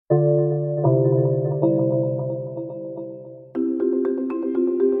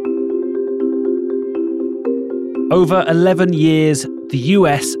Over 11 years, the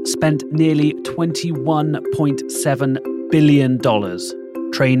US spent nearly $21.7 billion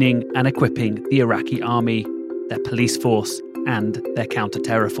training and equipping the Iraqi army, their police force, and their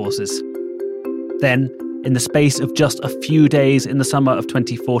counter-terror forces. Then, in the space of just a few days in the summer of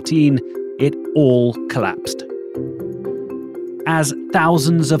 2014, it all collapsed. As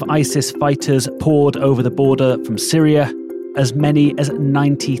thousands of ISIS fighters poured over the border from Syria, as many as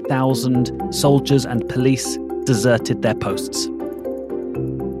 90,000 soldiers and police deserted their posts.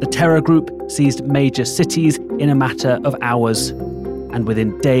 The terror group seized major cities in a matter of hours, and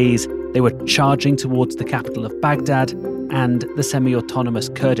within days they were charging towards the capital of Baghdad and the semi-autonomous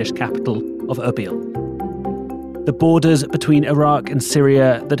Kurdish capital of Erbil. The borders between Iraq and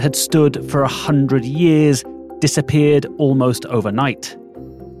Syria that had stood for 100 years disappeared almost overnight.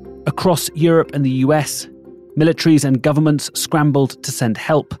 Across Europe and the US, militaries and governments scrambled to send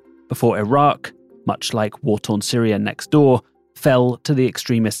help before Iraq, much like war-torn Syria next door, fell to the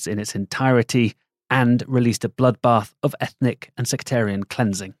extremists in its entirety and released a bloodbath of ethnic and sectarian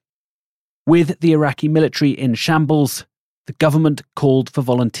cleansing. With the Iraqi military in shambles, the government called for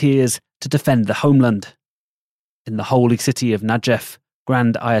volunteers to defend the homeland. In the holy city of Najef,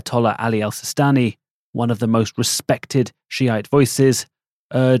 Grand Ayatollah Ali Al Sistani, one of the most respected Shiite voices,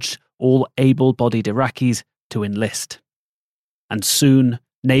 urged all able-bodied Iraqis to enlist. And soon,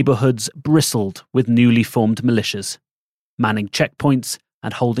 neighbourhoods bristled with newly formed militias, manning checkpoints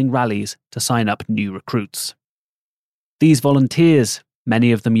and holding rallies to sign up new recruits. These volunteers,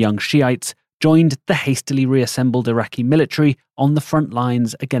 many of them young Shiites, joined the hastily reassembled Iraqi military on the front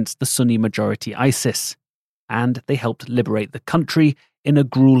lines against the Sunni-majority ISIS, and they helped liberate the country in a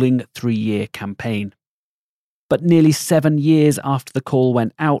grueling 3-year campaign. But nearly 7 years after the call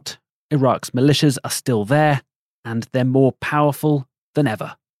went out, Iraq's militias are still there, and they're more powerful than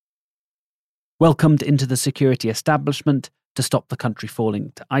ever. Welcomed into the security establishment to stop the country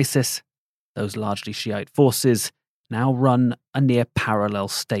falling to ISIS, those largely Shiite forces now run a near parallel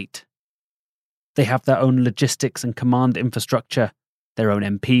state. They have their own logistics and command infrastructure, their own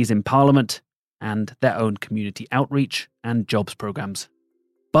MPs in parliament, and their own community outreach and jobs programs.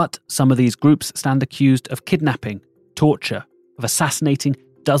 But some of these groups stand accused of kidnapping, torture, of assassinating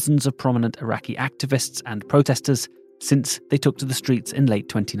dozens of prominent Iraqi activists and protesters since they took to the streets in late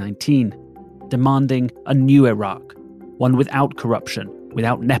 2019, demanding a new Iraq, one without corruption,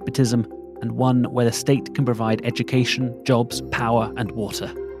 without nepotism, and one where the state can provide education, jobs, power, and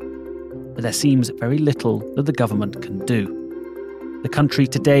water. But there seems very little that the government can do. The country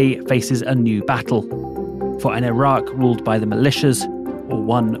today faces a new battle for an Iraq ruled by the militias or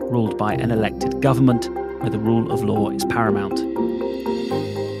one ruled by an elected government where the rule of law is paramount.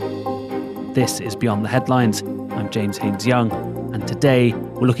 This is Beyond the Headlines. I'm James Haines-Young, and today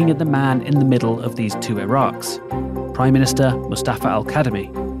we're looking at the man in the middle of these two Iraqs, Prime Minister Mustafa Al Kadhimi,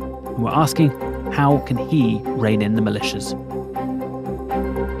 and we're asking, how can he rein in the militias?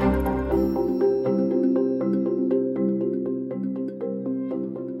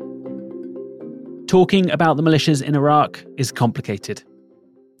 Talking about the militias in Iraq is complicated.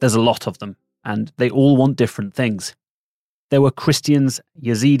 There's a lot of them, and they all want different things. There were Christians,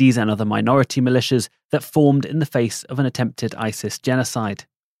 Yazidis, and other minority militias that formed in the face of an attempted ISIS genocide.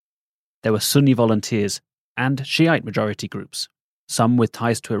 There were Sunni volunteers and Shiite majority groups, some with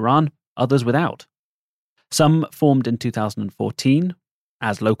ties to Iran, others without. Some formed in 2014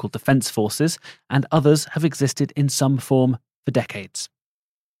 as local defence forces, and others have existed in some form for decades.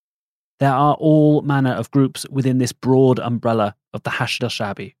 There are all manner of groups within this broad umbrella of the Hashd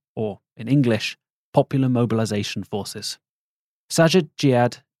al-Shabi, or, in English, Popular Mobilization Forces. Sajid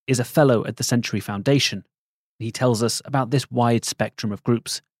Jihad is a fellow at the Century Foundation. He tells us about this wide spectrum of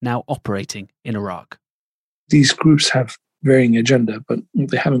groups now operating in Iraq. These groups have varying agenda, but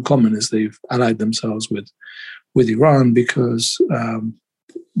what they have in common is they've allied themselves with Iran because,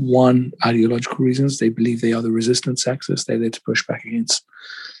 one, ideological reasons. They believe they are the resistance axis. They're there to push back against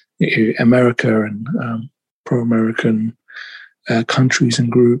America and pro-American countries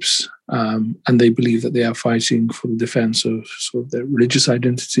and groups, and they believe that they are fighting for the defense of sort of their religious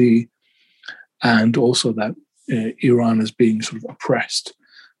identity, and also that Iran is being sort of oppressed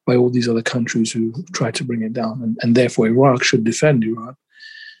by all these other countries who try to bring it down, and therefore Iraq should defend Iran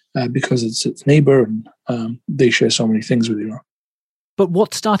because it's its neighbor and they share so many things with Iran. But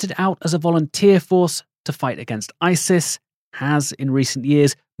what started out as a volunteer force to fight against ISIS has, in recent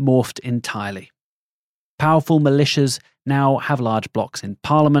years, morphed entirely. Powerful militias now have large blocs in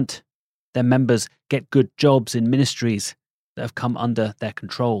parliament. Their members get good jobs in ministries that have come under their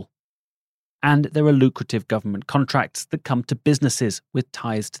control. And there are lucrative government contracts that come to businesses with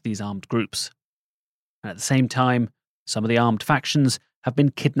ties to these armed groups. And at the same time, some of the armed factions have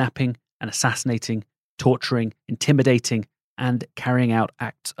been kidnapping and assassinating, torturing, intimidating, and carrying out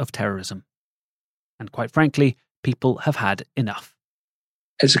acts of terrorism. And quite frankly, people have had enough.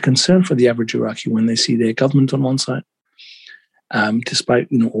 It's a concern for the average Iraqi when they see their government on one side, despite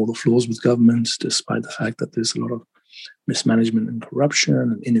all the flaws with governments, despite the fact that there's a lot of mismanagement and corruption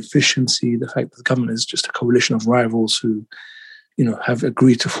and inefficiency, the fact that the government is just a coalition of rivals who have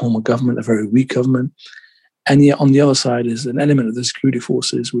agreed to form a government, a very weak government. And yet on the other side is an element of the security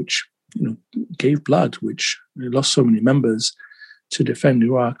forces which gave blood, which lost so many members to defend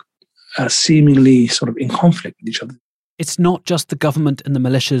Iraq, seemingly sort of in conflict with each other. It's not just the government and the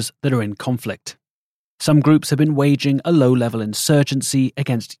militias that are in conflict. Some groups have been waging a low-level insurgency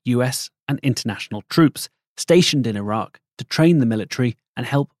against US and international troops stationed in Iraq to train the military and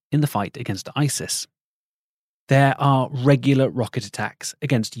help in the fight against ISIS. There are regular rocket attacks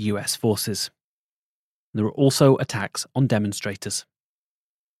against US forces. There are also attacks on demonstrators.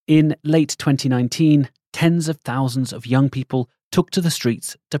 In late 2019, tens of thousands of young people took to the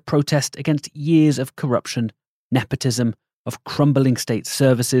streets to protest against years of corruption, nepotism, of crumbling state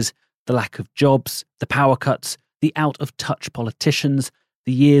services, the lack of jobs, the power cuts, the out-of-touch politicians,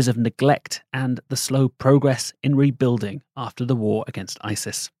 the years of neglect, and the slow progress in rebuilding after the war against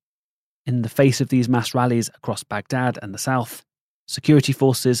ISIS. In the face of these mass rallies across Baghdad and the south, security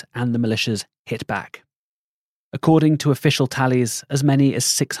forces and the militias hit back. According to official tallies, as many as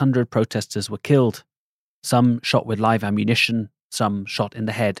 600 protesters were killed, some shot with live ammunition, some shot in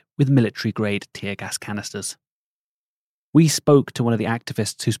the head with military-grade tear gas canisters. We spoke to one of the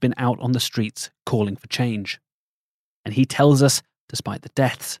activists who's been out on the streets calling for change. And he tells us, despite the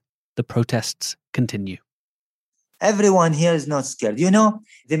deaths, the protests continue. Everyone here is not scared.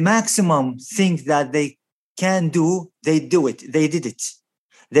 The maximum thing that they can do, they do it. They did it.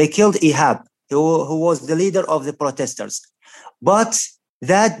 They killed Ihab, who was the leader of the protesters. But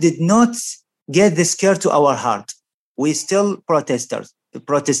that did not get the scare to our heart. We still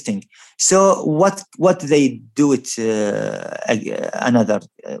protesting. So what they do it another?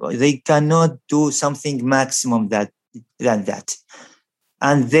 They cannot do something maximum than that.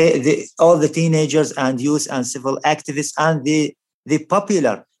 And all the teenagers and youth and civil activists and the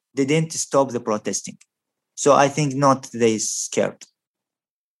popular didn't stop the protesting. So I think not they scared.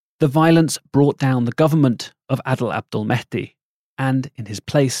 The violence brought down the government of Adil Abdul Mehdi, and in his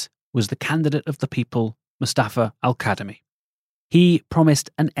place was the candidate of the people, Mustafa Al Kadhimi. He promised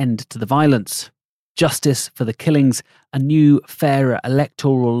an end to the violence, justice for the killings, a new, fairer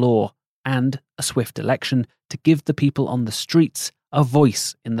electoral law, and a swift election to give the people on the streets a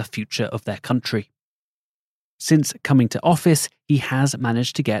voice in the future of their country. Since coming to office, he has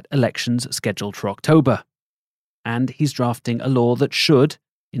managed to get elections scheduled for October. And he's drafting a law that should,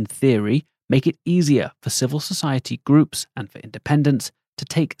 in theory, make it easier for civil society groups and for independents to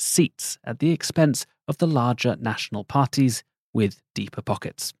take seats at the expense of the larger national parties with deeper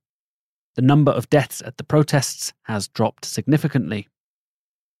pockets. The number of deaths at the protests has dropped significantly.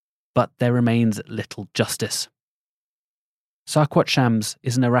 But there remains little justice. Sarkwat Shams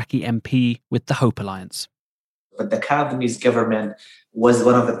is an Iraqi MP with the Hope Alliance. But the Kadhimi's government was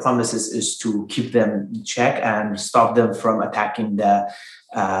one of the promises is to keep them in check and stop them from attacking the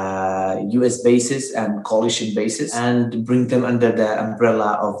US bases and coalition bases and bring them under the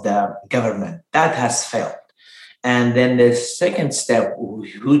umbrella of the government. That has failed. And then the second step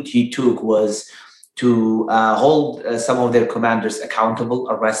he took was to hold some of their commanders accountable,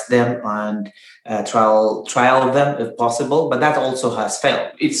 arrest them, and trial them if possible. But that also has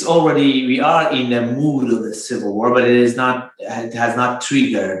failed. We are in a mood of the civil war, but it has not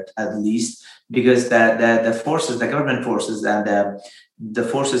triggered, at least, because the forces, the government forces, and the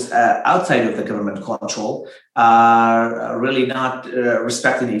forces outside of the government control are really not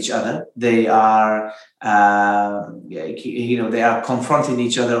respecting each other. They are, they are confronting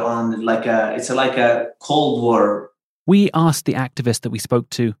each other on like a Cold War. We asked the activist that we spoke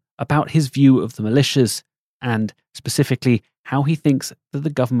to about his view of the militias and specifically how he thinks that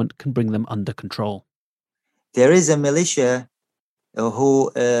the government can bring them under control. There is a militia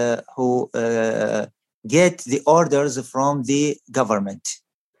who get the orders from the government,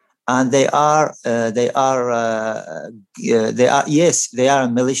 and they are a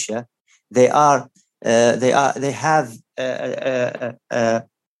militia. They have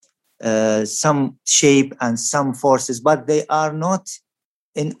some shape and some forces, but they are not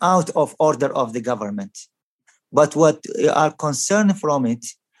out of order of the government. But what are concerned from it,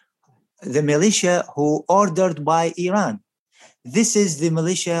 the militia who ordered by Iran. This is the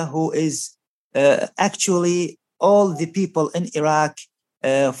militia who is actually all the people in Iraq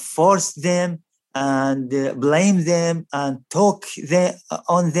forced them and blame them and talk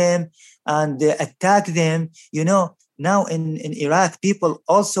on them and attack them. Now in Iraq, people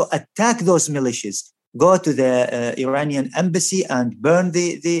also attack those militias, go to the Iranian embassy and burn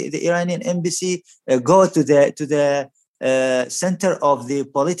the Iranian embassy, go to the center of the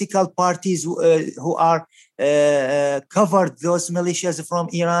political parties who are covered those militias from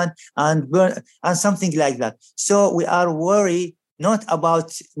Iran and burn and something like that. So we are worried not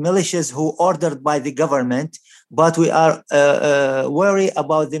about militias who ordered by the government, but we are worried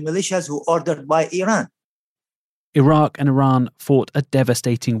about the militias who ordered by Iran. Iraq and Iran fought a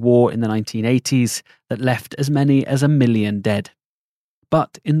devastating war in the 1980s that left as many as 1 million dead.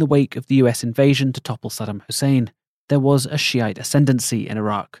 But in the wake of the US invasion to topple Saddam Hussein, there was a Shiite ascendancy in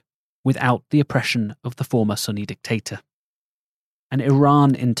Iraq, without the oppression of the former Sunni dictator. And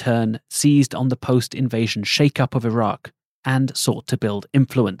Iran, in turn, seized on the post-invasion shake-up of Iraq and sought to build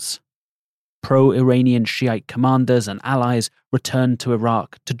influence. Pro-Iranian Shiite commanders and allies returned to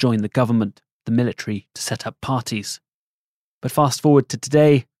Iraq to join the government, the military, to set up parties. But fast forward to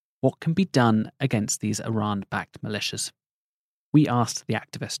today, what can be done against these Iran-backed militias? We asked the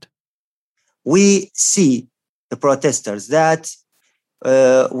activist. We see the protesters that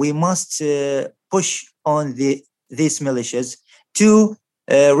we must push on these militias to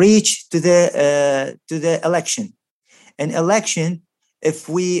reach to the election. An election, if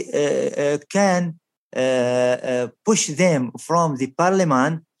we can push them from the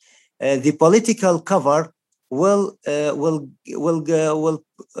parliament, the political cover will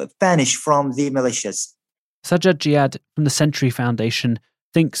vanish from the militias. Sajjad Jihad from the Century Foundation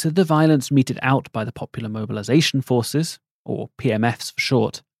thinks that the violence meted out by the Popular Mobilization Forces, or PMFs for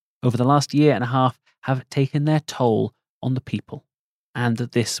short, over the last year and a half have taken their toll on the people, and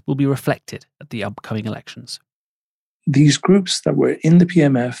that this will be reflected at the upcoming elections. These groups that were in the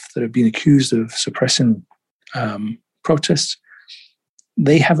PMF that have been accused of suppressing protests,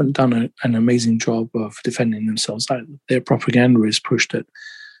 they haven't done an amazing job of defending themselves either. Their propaganda is pushed at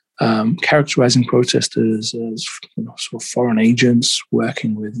characterizing protesters as sort of foreign agents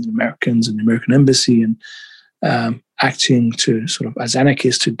working with Americans and the American embassy and acting to sort of as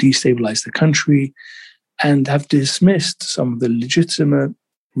anarchists to destabilize the country, and have dismissed some of the legitimate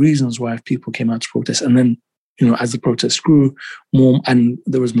reasons why people came out to protest. And then, as the protests grew more and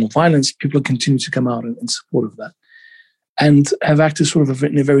there was more violence, people continued to come out in support of that, and have acted sort of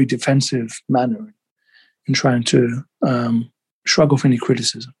in a very defensive manner in trying to shrug off any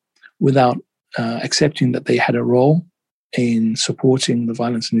criticism without accepting that they had a role in supporting the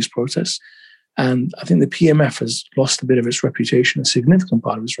violence in these protests. And I think the PMF has lost a bit of its reputation, a significant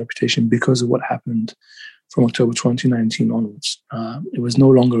part of its reputation, because of what happened from October 2019 onwards. It was no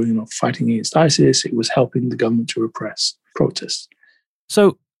longer, fighting against ISIS. It was helping the government to repress protests.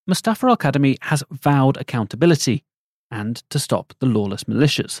 So Mustafa Al Kadhimi has vowed accountability and to stop the lawless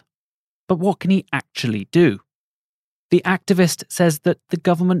militias. But what can he actually do? The activist says that the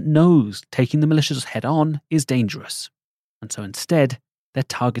government knows taking the militias head on is dangerous, and so instead they're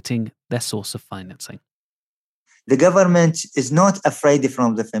targeting their source of financing. The government is not afraid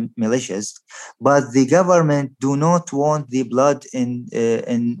from the militias, but the government do not want the blood in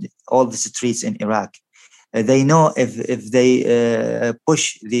all the streets in Iraq. They know if they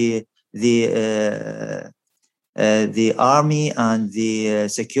push the army and the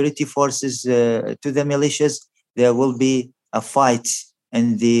security forces to the militias, there will be a fight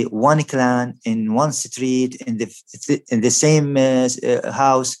in the one clan, in one street, in the same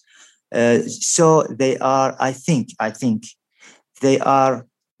house. So they are, I think they are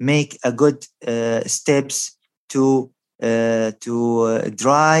make a good steps to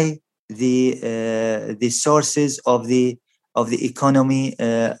dry the sources of the economy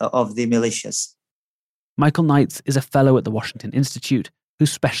of the militias. Michael Knights is a fellow at the Washington Institute who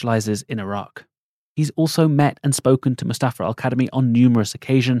specializes in Iraq. He's also met and spoken to Mustafa Al Kadhimi on numerous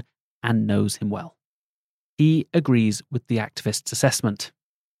occasions and knows him well. He agrees with the activist's assessment.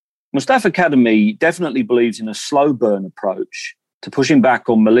 Mustafa Kadhimi definitely believes in a slow burn approach to pushing back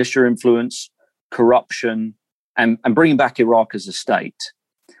on militia influence, corruption, and bringing back Iraq as a state.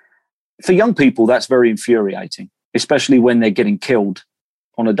 For young people, that's very infuriating, especially when they're getting killed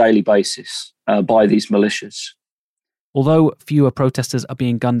on a daily basis by these militias. Although fewer protesters are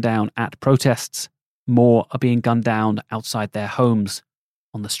being gunned down at protests, more are being gunned down outside their homes,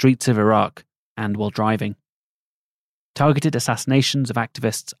 on the streets of Iraq, and while driving. Targeted assassinations of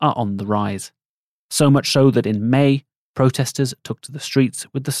activists are on the rise. So much so that in May, protesters took to the streets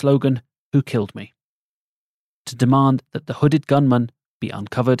with the slogan, "Who killed me?" to demand that the hooded gunman be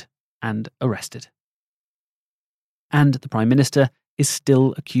uncovered and arrested. And the Prime Minister is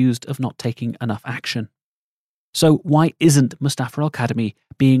still accused of not taking enough action. So why isn't Mustafa Al Kadhimi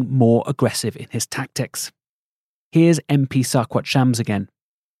being more aggressive in his tactics? Here's MP Sarkwat Shams again.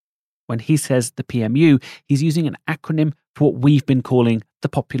 When he says the PMU, he's using an acronym for what we've been calling the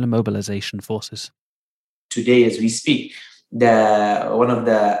Popular Mobilization Forces. Today, as we speak, one of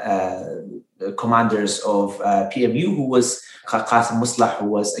the commanders of PMU, who was Qasim Muslah, who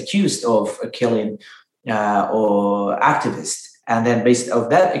was accused of killing or activists. And then based on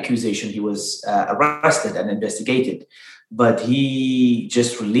that accusation, he was arrested and investigated. But he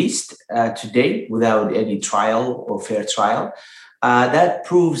just released today without any trial or fair trial. That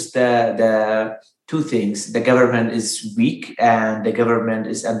proves the two things. The government is weak and the government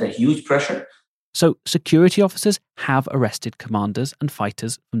is under huge pressure. So security officers have arrested commanders and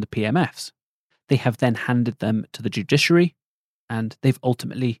fighters from the PMFs. They have then handed them to the judiciary, and they've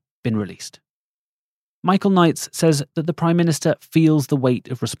ultimately been released. Michael Knights says that the Prime Minister feels the weight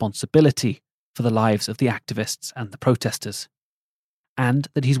of responsibility for the lives of the activists and the protesters, and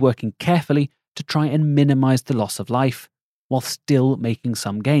that he's working carefully to try and minimise the loss of life while still making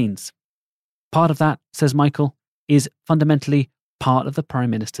some gains. Part of that, says Michael, is fundamentally part of the Prime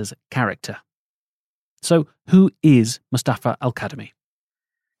Minister's character. So who is Mustafa Al Kadhimi?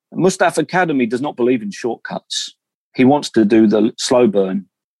 Mustafa Kadhimi does not believe in shortcuts. He wants to do the slow burn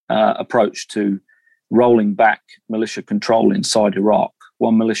approach to rolling back militia control inside Iraq,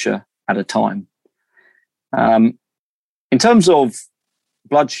 one militia at a time. In terms of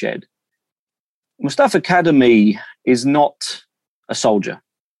bloodshed, Mustafa Kadhimi is not a soldier.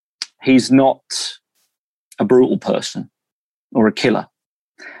 He's not a brutal person or a killer.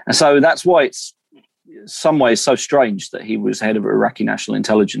 And so that's why it's in some ways so strange that he was head of Iraqi National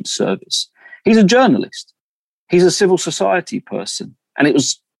Intelligence Service. He's a journalist. He's a civil society person. And it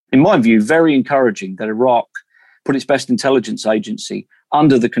was, in my view, very encouraging that Iraq put its best intelligence agency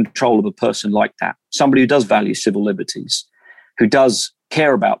under the control of a person like that, somebody who does value civil liberties, who does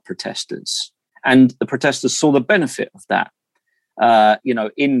care about protesters. And the protesters saw the benefit of that,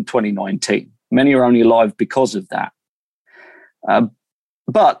 in 2019. Many are only alive because of that.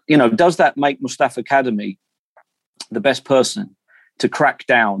 But, does that make Mustafa Kadhimi the best person to crack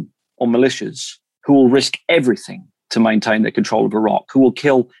down on militias who will risk everything to maintain their control of Iraq, who will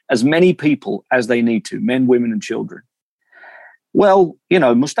kill as many people as they need to, men, women, and children? Well,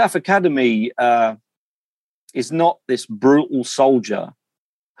 Mustafa Kadhimi is not this brutal soldier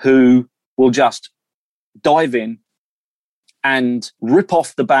who will just dive in and rip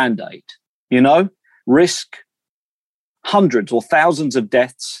off the Band-Aid, risk hundreds or thousands of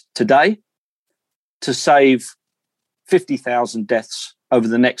deaths today to save 50,000 deaths over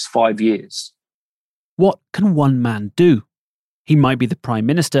the next 5 years. What can one man do? He might be the Prime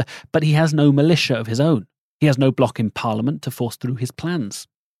Minister, but he has no militia of his own. He has no bloc in Parliament to force through his plans.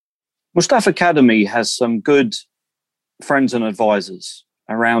 Mustafa Kadhimi has some good friends and advisors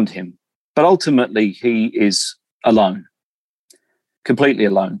around him, but ultimately he is alone, completely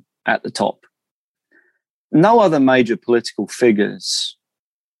alone at the top. No other major political figures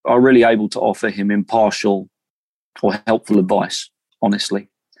are really able to offer him impartial or helpful advice, honestly.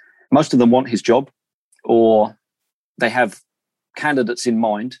 Most of them want his job, or they have candidates in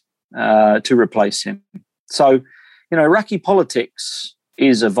mind to replace him. So, Iraqi politics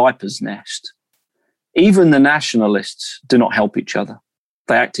is a viper's nest. Even the nationalists do not help each other.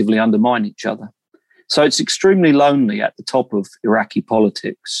 They actively undermine each other. So it's extremely lonely at the top of Iraqi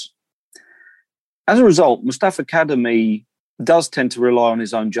politics. As a result, Mustafa Kadhimi does tend to rely on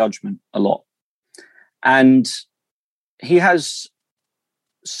his own judgment a lot. And he has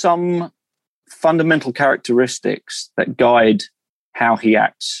some fundamental characteristics that guide how he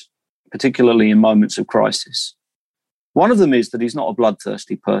acts, particularly in moments of crisis. One of them is that he's not a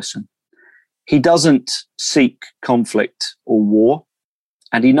bloodthirsty person. He doesn't seek conflict or war.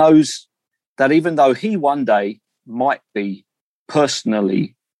 And he knows that even though he one day might be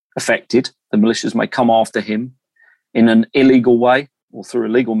personally affected, the militias may come after him in an illegal way or through a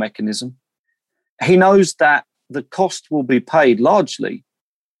legal mechanism, he knows that the cost will be paid largely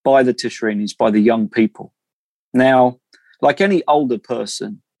by the Tishrinis, by the young people. Now, like any older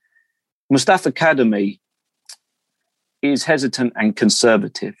person, Mustafa Kadhimi is hesitant and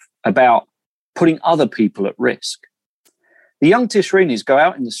conservative about putting other people at risk. The young Tishrinis go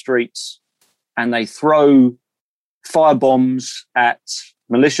out in the streets and they throw firebombs at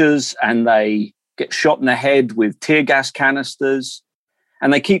militias and they get shot in the head with tear gas canisters,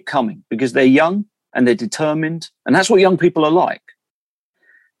 and they keep coming because they're young and they're determined, and that's what young people are like.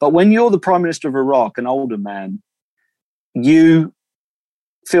 But when you're the Prime Minister of Iraq, an older man, you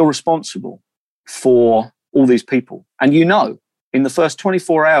feel responsible for all these people. And in the first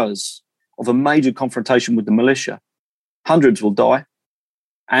 24 hours of a major confrontation with the militia, hundreds will die,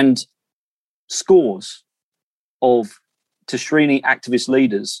 and scores of Tasherini activist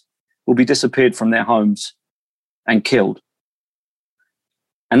leaders will be disappeared from their homes and killed.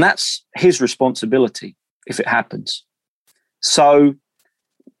 And that's his responsibility if it happens. So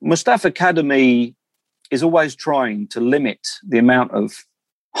Mustafa Kadhimi is always trying to limit the amount of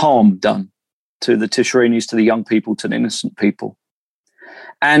harm done to the Tasherinis, to the young people, to the innocent people.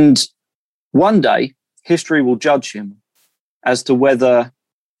 And one day, history will judge him as to whether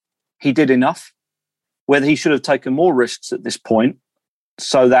he did enough, whether he should have taken more risks at this point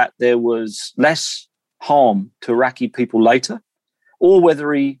so that there was less harm to Iraqi people later, or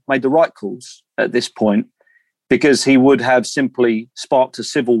whether he made the right calls at this point, because he would have simply sparked a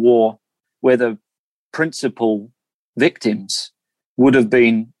civil war where the principal victims would have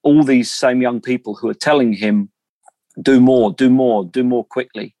been all these same young people who are telling him, do more, do more, do more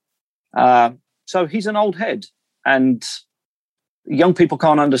quickly. So he's an old head, and young people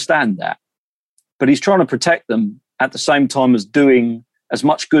can't understand that. But he's trying to protect them at the same time as doing as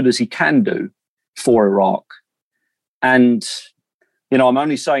much good as he can do for Iraq. And, you know, I'm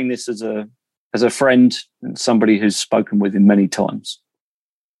only saying this as a friend and somebody who's spoken with him many times.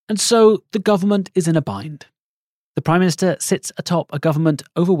 And so the government is in a bind. The Prime Minister sits atop a government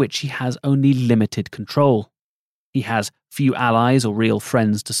over which he has only limited control. He has few allies or real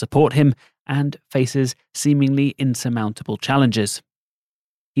friends to support him and faces seemingly insurmountable challenges.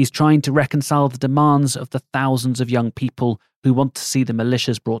 He's trying to reconcile the demands of the thousands of young people who want to see the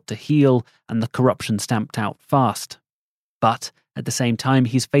militias brought to heel and the corruption stamped out fast. But at the same time,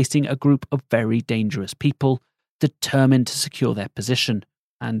 he's facing a group of very dangerous people determined to secure their position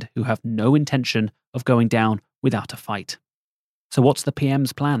and who have no intention of going down without a fight. So what's the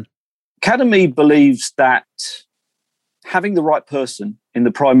PM's plan? Kadhimi believes that having the right person in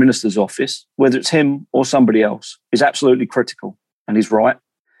the Prime Minister's office, whether it's him or somebody else, is absolutely critical, and he's right.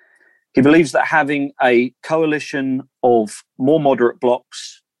 He believes that having a coalition of more moderate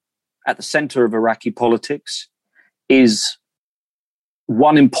blocs at the centre of Iraqi politics is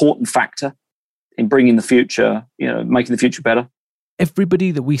one important factor in bringing the future, making the future better.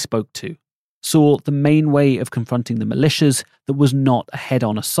 Everybody that we spoke to saw the main way of confronting the militias that was not a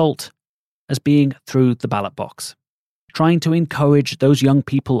head-on assault as being through the ballot box, trying to encourage those young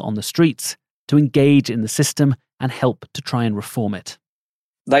people on the streets to engage in the system and help to try and reform it.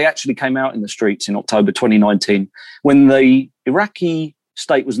 They actually came out in the streets in October 2019 when the Iraqi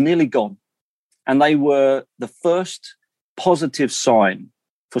state was nearly gone, and they were the first positive sign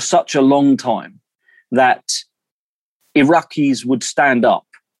for such a long time that Iraqis would stand up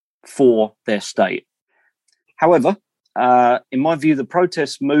for their state. However, in my view, the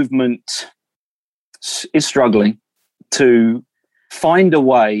protest movement is struggling to find a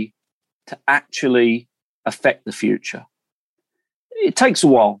way to actually affect the future. It takes a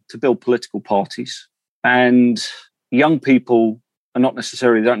while to build political parties, and young people don't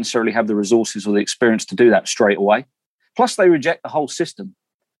necessarily have the resources or the experience to do that straight away. Plus, they reject the whole system.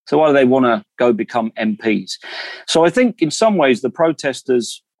 So why do they want to go become MPs? So I think in some ways the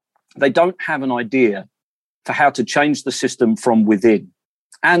protesters, they don't have an idea for how to change the system from within.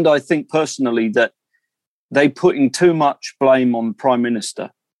 And I think personally that they're putting too much blame on the Prime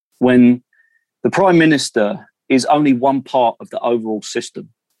Minister when the Prime Minister is only one part of the overall system.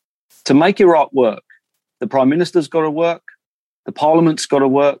 To make Iraq work, the Prime Minister's got to work, the Parliament's got to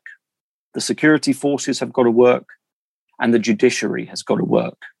work, the security forces have got to work, and the judiciary has got to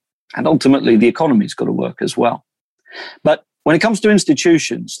work. And ultimately, the economy's got to work as well. But when it comes to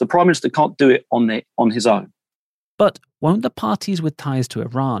institutions, the Prime Minister can't do it on his own. But won't the parties with ties to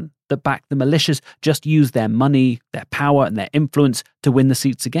Iran that back the militias just use their money, their power, and their influence to win the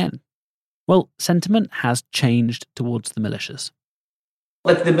seats again? Well, sentiment has changed towards the militias.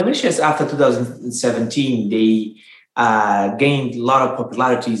 Like the militias after 2017, they gained a lot of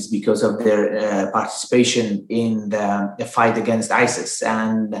popularities because of their participation in the fight against ISIS.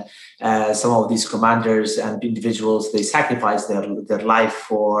 And some of these commanders and individuals, they sacrificed their life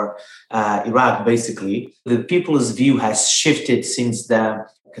for Iraq, basically. The people's view has shifted since the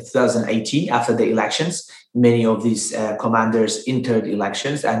 2018, after the elections. Many of these commanders entered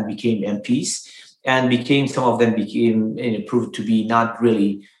elections and became MPs, and some of them proved to be not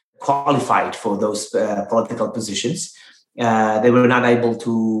really qualified for those political positions. They were not able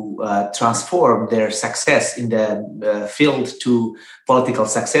to transform their success in the field to political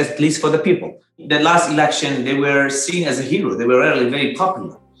success, at least for the people. The last election, they were seen as a hero. They were really very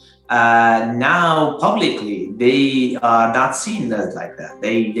popular. Now, publicly, they are not seen as like that.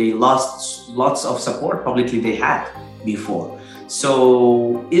 They lost lots of support publicly they had before.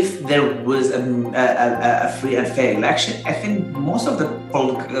 So if there was a free and fair election, I think most of the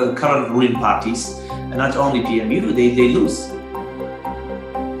current ruling parties, and not only PMU, they lose.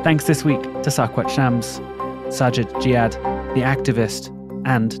 Thanks this week to Sarkwat Shams, Sajid Jihad, The Activist,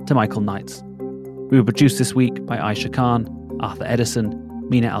 and to Michael Knights. We were produced this week by Aisha Khan, Arthur Edison,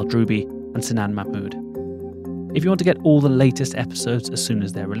 Mina Al-Drubi, and Sinan Mahmood. If you want to get all the latest episodes as soon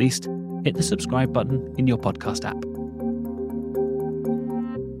as they're released, hit the subscribe button in your podcast app.